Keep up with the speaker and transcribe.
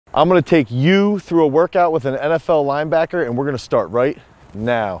I'm gonna take you through a workout with an NFL linebacker, and we're gonna start right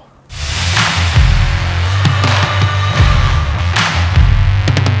now.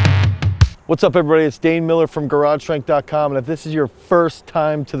 What's up, everybody? It's Dane Miller from GarageStrength.com, and if this is your first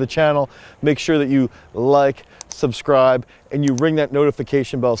time to the channel, make sure that you like, subscribe, and you ring that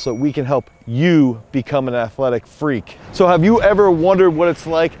notification bell so we can help you become an athletic freak. So have you ever wondered what it's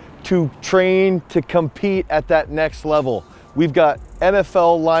like to train to compete at that next level? We've got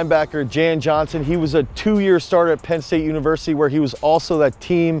NFL linebacker Jan Johnson. He was a 2-year starter at Penn State University, where he was also that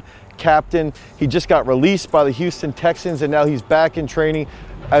team captain. He just got released by the Houston Texans, and now he's back in training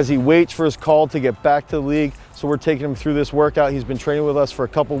as he waits for his call to get back to the league. So we're taking him through this workout. He's been training with us for a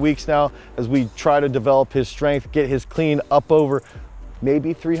couple weeks now as we try to develop his strength, get his clean up over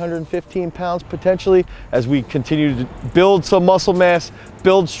maybe 315 pounds potentially, as we continue to build some muscle mass,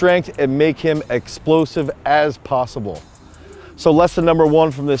 build strength, and make him explosive as possible. So lesson number one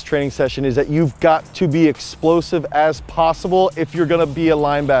from this training session is that you've got to be explosive as possible if you're gonna be a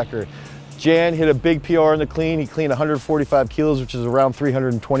linebacker. Jan hit a big PR in the clean. He cleaned 145 kilos, which is around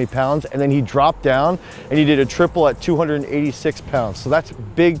 320 pounds. And then he dropped down and he did a triple at 286 pounds. So that's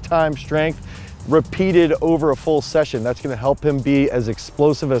big time strength repeated over a full session. That's gonna help him be as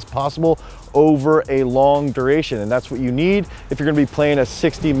explosive as possible over a long duration. And that's what you need if you're gonna be playing a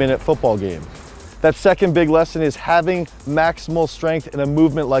 60-minute football game. That second big lesson is having maximal strength in a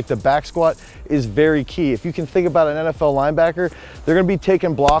movement like the back squat is very key. If you can think about an NFL linebacker, they're gonna be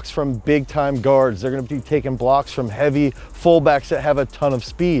taking blocks from big time guards. They're gonna be taking blocks from heavy fullbacks that have a ton of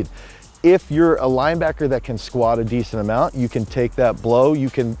speed. If you're a linebacker that can squat a decent amount, you can take that blow,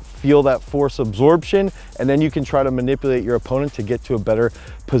 you can feel that force absorption, and then you can try to manipulate your opponent to get to a better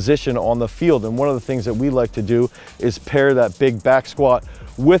position on the field. And one of the things that we like to do is pair that big back squat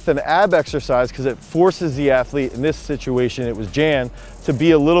with an ab exercise, because it forces the athlete, in this situation it was Jan, to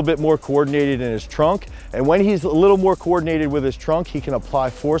be a little bit more coordinated in his trunk. And when he's a little more coordinated with his trunk, he can apply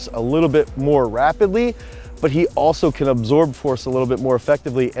force a little bit more rapidly, but he also can absorb force a little bit more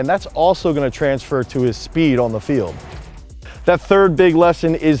effectively, and that's also going to transfer to his speed on the field. That third big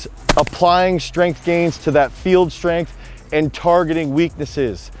lesson is applying strength gains to that field strength and targeting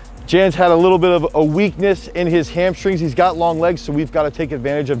weaknesses. Jan's had a little bit of a weakness in his hamstrings. He's got long legs, so we've got to take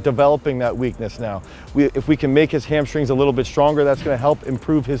advantage of developing that weakness now. If we can make his hamstrings a little bit stronger, that's going to help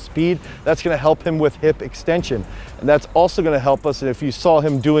improve his speed. That's going to help him with hip extension. And that's also going to help us, and if you saw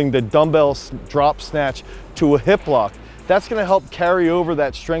him doing the dumbbell drop snatch to a hip lock, that's going to help carry over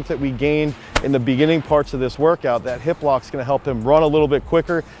that strength that we gained in the beginning parts of this workout. That hip lock is going to help him run a little bit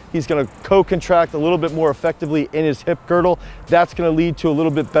quicker. He's going to co-contract a little bit more effectively in his hip girdle. That's going to lead to a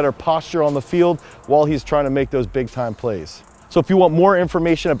little bit better posture on the field while he's trying to make those big time plays. So if you want more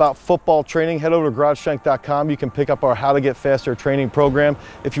information about football training, head over to GarageStrength.com. You can pick up our How to Get Faster training program.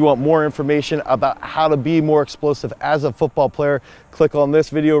 If you want more information about how to be more explosive as a football player, click on this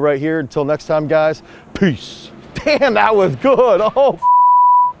video right here. Until next time, guys, peace. Damn, that was good. Oh,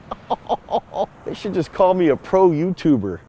 they should just call me a pro YouTuber.